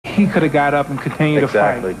he could have got up and continued to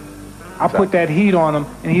fight. I put that heat on him,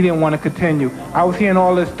 and he didn't want to continue. I was hearing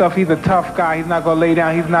all this stuff. He's a tough guy. He's not going to lay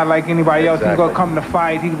down. He's not like anybody else. He's going to come to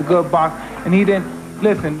fight. He's a good boxer. And he didn't.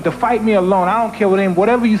 Listen, to fight me alone, I don't care what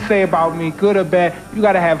whatever you say about me, good or bad, you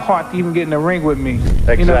got to have heart to even get in the ring with me.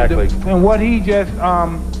 Exactly. You know, and what he just,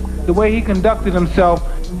 the way he conducted himself,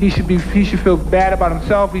 he should feel bad about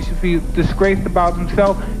himself. He should feel disgraced about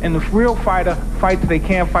himself. And the real fighter fights till they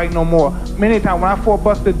can't fight no more. Many times when I fought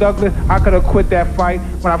Buster Douglas, I could have quit that fight.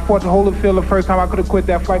 When I fought Holyfield the first time, I could have quit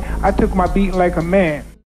that fight. I took my beating like a man.